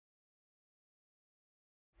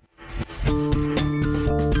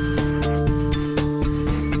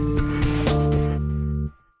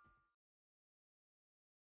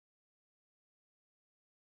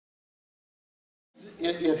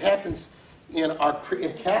It happens in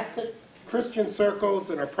Catholic Christian circles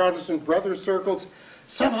and our Protestant brother circles.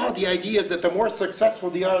 Somehow the idea is that the more successful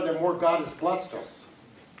they are, the more God has blessed us.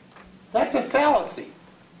 That's a fallacy.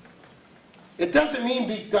 It doesn't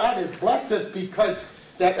mean God has blessed us because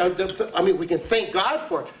we can thank God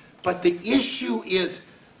for it. But the issue is,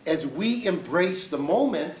 as we embrace the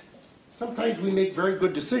moment, sometimes we make very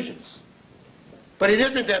good decisions. But it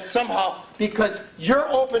isn't that somehow, because you're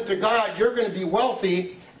open to God, you're going to be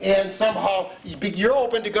wealthy, and somehow you're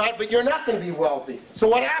open to God, but you're not going to be wealthy. So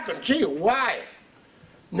what happened? Gee, why?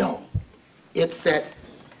 No. It's that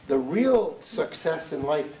the real success in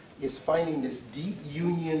life is finding this deep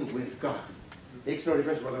union with God. It makes no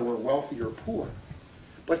difference whether we're wealthy or poor.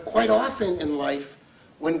 But quite often in life,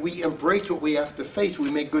 when we embrace what we have to face,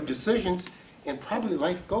 we make good decisions, and probably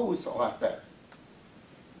life goes a lot better.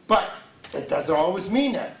 But it doesn't always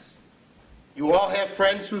mean that. You all have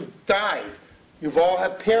friends who've died. You all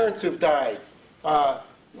have parents who've died.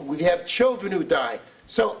 We have children who die.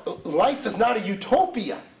 So life is not a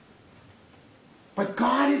utopia. But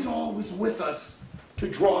God is always with us to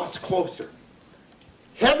draw us closer.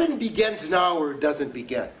 Heaven begins now or it doesn't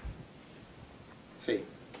begin. See,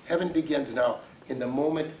 heaven begins now. In the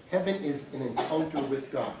moment, heaven is an encounter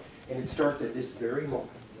with God. And it starts at this very moment.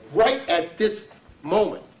 Right at this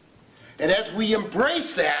moment. And as we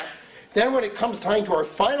embrace that, then when it comes time to our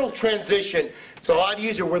final transition, it's a lot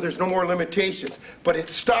easier where there's no more limitations. But it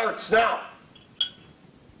starts now.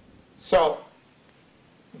 So,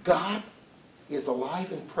 God is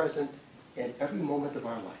alive and present in every moment of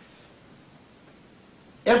our life.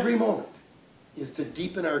 Every moment is to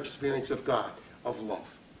deepen our experience of God, of love.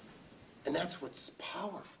 And that's what's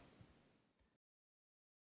powerful.